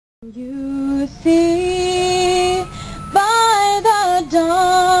You see, by the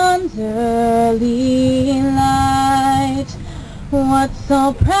dawn's early light, what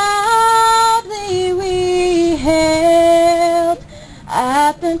so proudly we hailed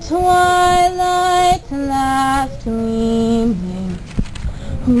at the twilight's last gleaming,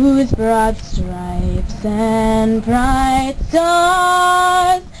 whose broad stripes and bright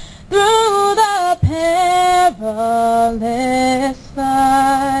stars through the perilous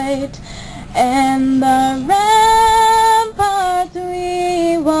fight and the ramparts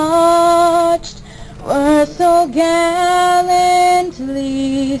we watched were so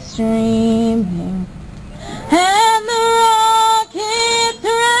gallantly streaming, and the rockets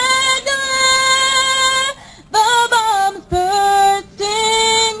regular, the bombs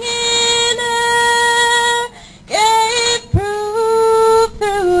bursting in air, gave proof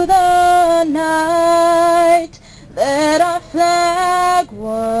through the night that our flag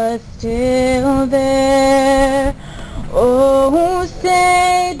was still there. Oh,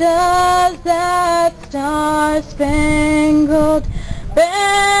 say does that star-spangled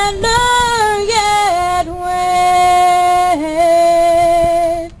banner yet wave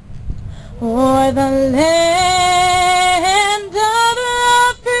o'er the land of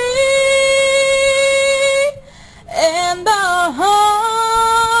the free and the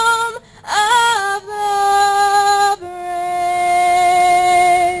home of the brave.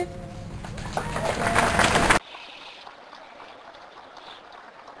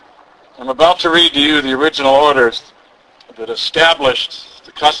 I'm about to read to you the original orders that established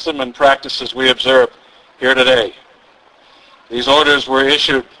the custom and practices we observe here today. These orders were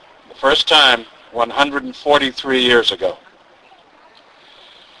issued the first time 143 years ago.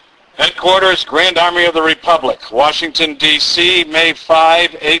 Headquarters, Grand Army of the Republic, Washington, D.C., May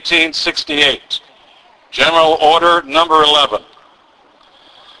 5, 1868. General Order Number 11.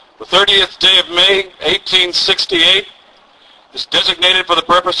 The 30th day of May, 1868, is designated for the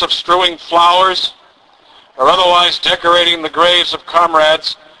purpose of strewing flowers or otherwise decorating the graves of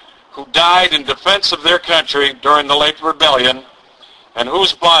comrades who died in defense of their country during the late rebellion and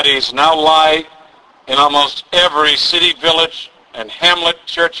whose bodies now lie in almost every city, village, and hamlet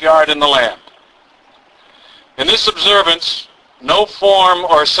churchyard in the land. In this observance, no form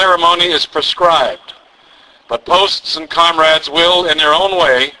or ceremony is prescribed, but posts and comrades will, in their own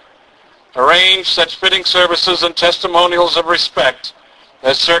way, arrange such fitting services and testimonials of respect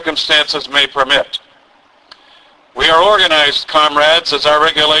as circumstances may permit. We are organized, comrades, as our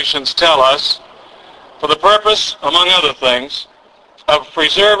regulations tell us, for the purpose, among other things, of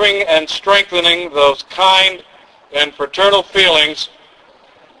preserving and strengthening those kind and fraternal feelings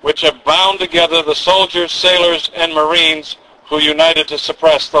which have bound together the soldiers, sailors, and Marines who united to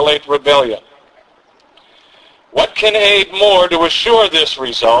suppress the late rebellion. What can aid more to assure this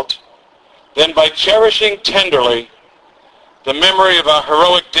result than by cherishing tenderly the memory of our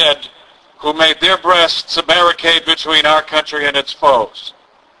heroic dead who made their breasts a barricade between our country and its foes?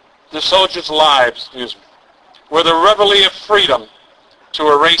 The soldiers' lives, were the reveille of freedom to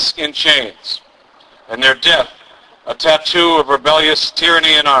a race in chains, and their death a tattoo of rebellious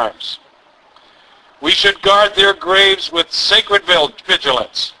tyranny in arms. We should guard their graves with sacred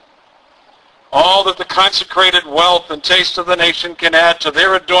vigilance. All that the consecrated wealth and taste of the nation can add to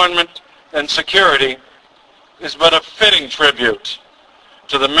their adornment and security is but a fitting tribute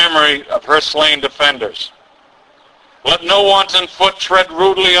to the memory of her slain defenders. Let no wanton foot tread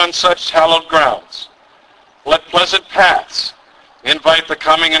rudely on such hallowed grounds. Let pleasant paths invite the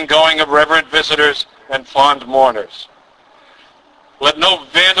coming and going of reverent visitors and fond mourners. Let no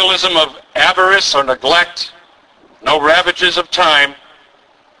vandalism of avarice or neglect, no ravages of time,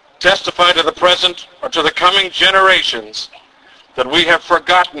 testify to the present or to the coming generations that we have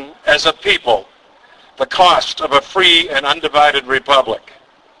forgotten as a people the cost of a free and undivided republic.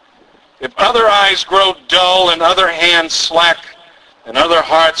 If other eyes grow dull and other hands slack and other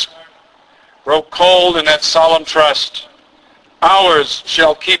hearts grow cold in that solemn trust, ours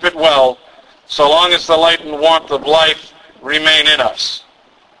shall keep it well so long as the light and warmth of life remain in us.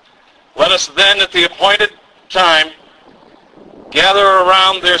 Let us then at the appointed time gather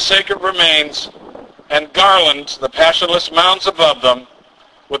around their sacred remains and garland the passionless mounds above them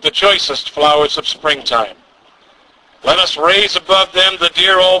with the choicest flowers of springtime. Let us raise above them the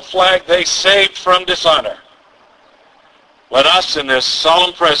dear old flag they saved from dishonor. Let us in this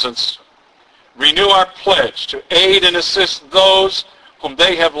solemn presence renew our pledge to aid and assist those whom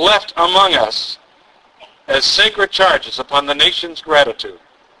they have left among us as sacred charges upon the nation's gratitude,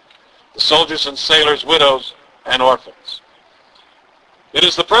 the soldiers and sailors, widows, and orphans. It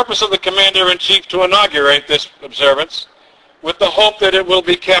is the purpose of the Commander-in-Chief to inaugurate this observance with the hope that it will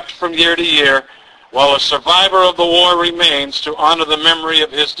be kept from year to year while a survivor of the war remains to honor the memory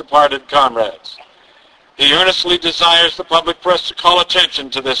of his departed comrades. He earnestly desires the public press to call attention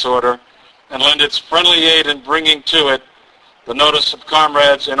to this order and lend its friendly aid in bringing to it the notice of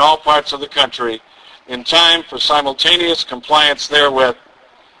comrades in all parts of the country in time for simultaneous compliance therewith.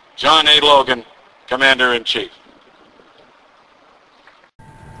 John A. Logan, Commander-in-Chief.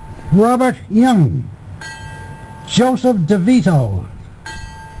 Robert Young, Joseph DeVito,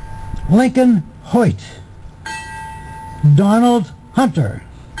 Lincoln Hoyt, Donald Hunter,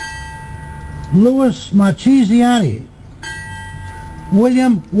 Louis Marchesiani,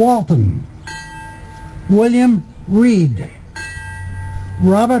 William Walton, William Reed,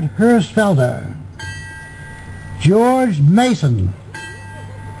 Robert Hersfelder, George Mason,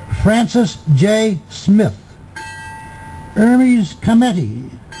 Francis J. Smith, Hermes Cometti,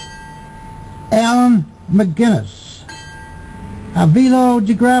 Allen McGinnis, Avilo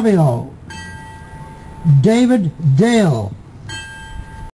DiGravio, David Dale,